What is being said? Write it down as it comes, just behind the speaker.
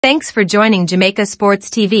Thanks for joining Jamaica Sports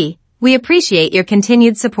TV. We appreciate your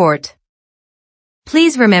continued support.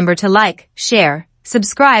 Please remember to like, share,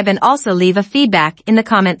 subscribe and also leave a feedback in the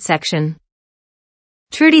comment section.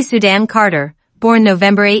 Trudy Carter, born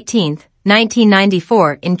November 18,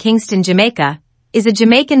 1994 in Kingston, Jamaica, is a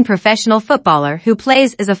Jamaican professional footballer who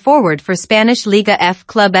plays as a forward for Spanish Liga F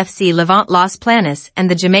club FC Levante Los Planes and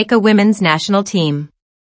the Jamaica women's national team.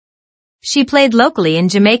 She played locally in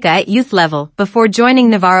Jamaica at youth level before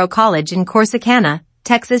joining Navarro College in Corsicana,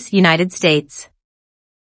 Texas, United States.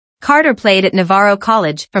 Carter played at Navarro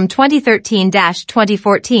College from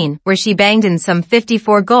 2013-2014, where she banged in some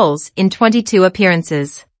 54 goals in 22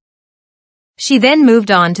 appearances. She then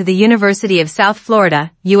moved on to the University of South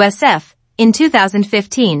Florida, USF, in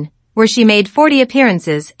 2015, where she made 40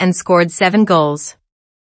 appearances and scored 7 goals.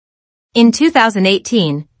 In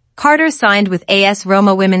 2018, Carter signed with AS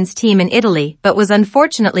Roma women's team in Italy but was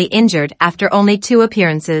unfortunately injured after only 2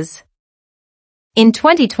 appearances. In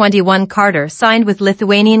 2021 Carter signed with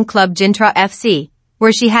Lithuanian club Gintra FC,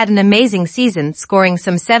 where she had an amazing season scoring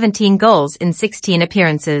some 17 goals in 16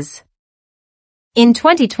 appearances. In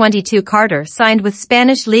 2022 Carter signed with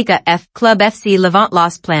Spanish Liga F club FC Levante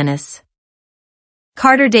Los Planes.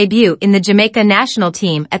 Carter debuted in the Jamaica national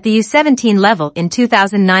team at the U17 level in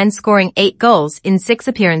 2009 scoring 8 goals in 6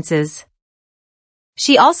 appearances.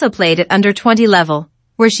 She also played at under-20 level,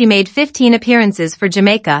 where she made 15 appearances for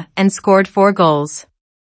Jamaica and scored 4 goals.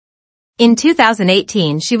 In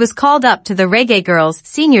 2018 she was called up to the Reggae Girlz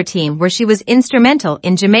senior team where she was instrumental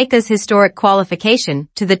in Jamaica's historic qualification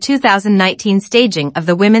to the 2019 staging of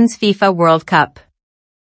the Women's FIFA World Cup.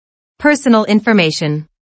 Personal information.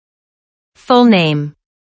 Full name: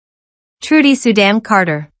 Trudy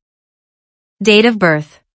Carter. Date of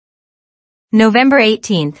birth: November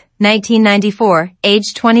 18, 1994,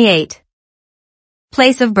 age 28.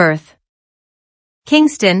 Place of birth: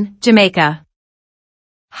 Kingston, Jamaica.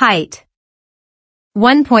 Height: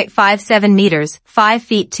 1.57 meters, 5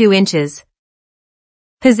 feet 2 inches.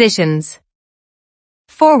 Positions: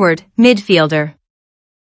 forward, midfielder.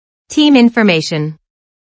 Team information.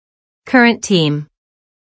 Current team: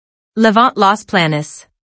 Levante Los Planes.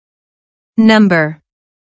 Number: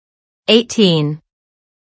 18.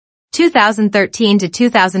 2013 to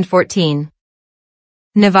 2014.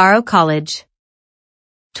 Navarro College.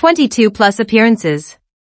 22 plus appearances.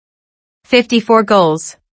 54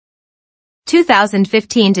 goals.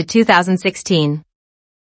 2015 to 2016.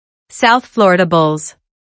 South Florida Bulls.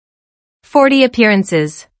 40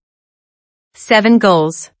 appearances. 7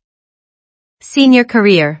 goals. Senior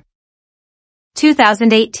career: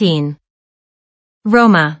 2018.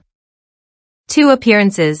 Roma. 2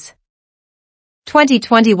 appearances.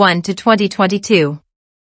 2021 to 2022.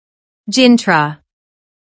 Gintra.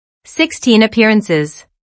 16 appearances.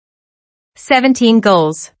 17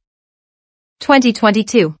 goals.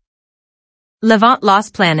 2022. Levante Los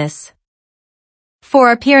Planes.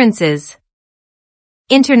 4 appearances.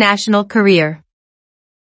 International career: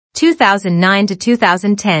 2009 to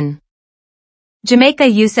 2010. Jamaica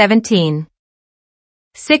U17.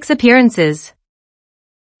 6 appearances.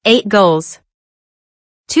 8 goals.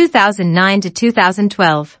 2009 to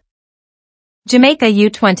 2012. Jamaica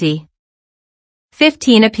U20.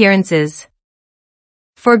 15 appearances.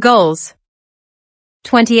 4 goals.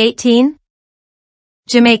 2018.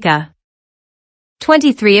 Jamaica.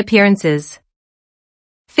 23 appearances.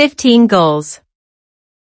 15 goals.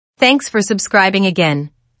 Thanks for subscribing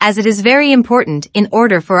again, as it is very important in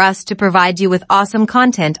order for us to provide you with awesome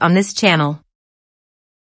content on this channel.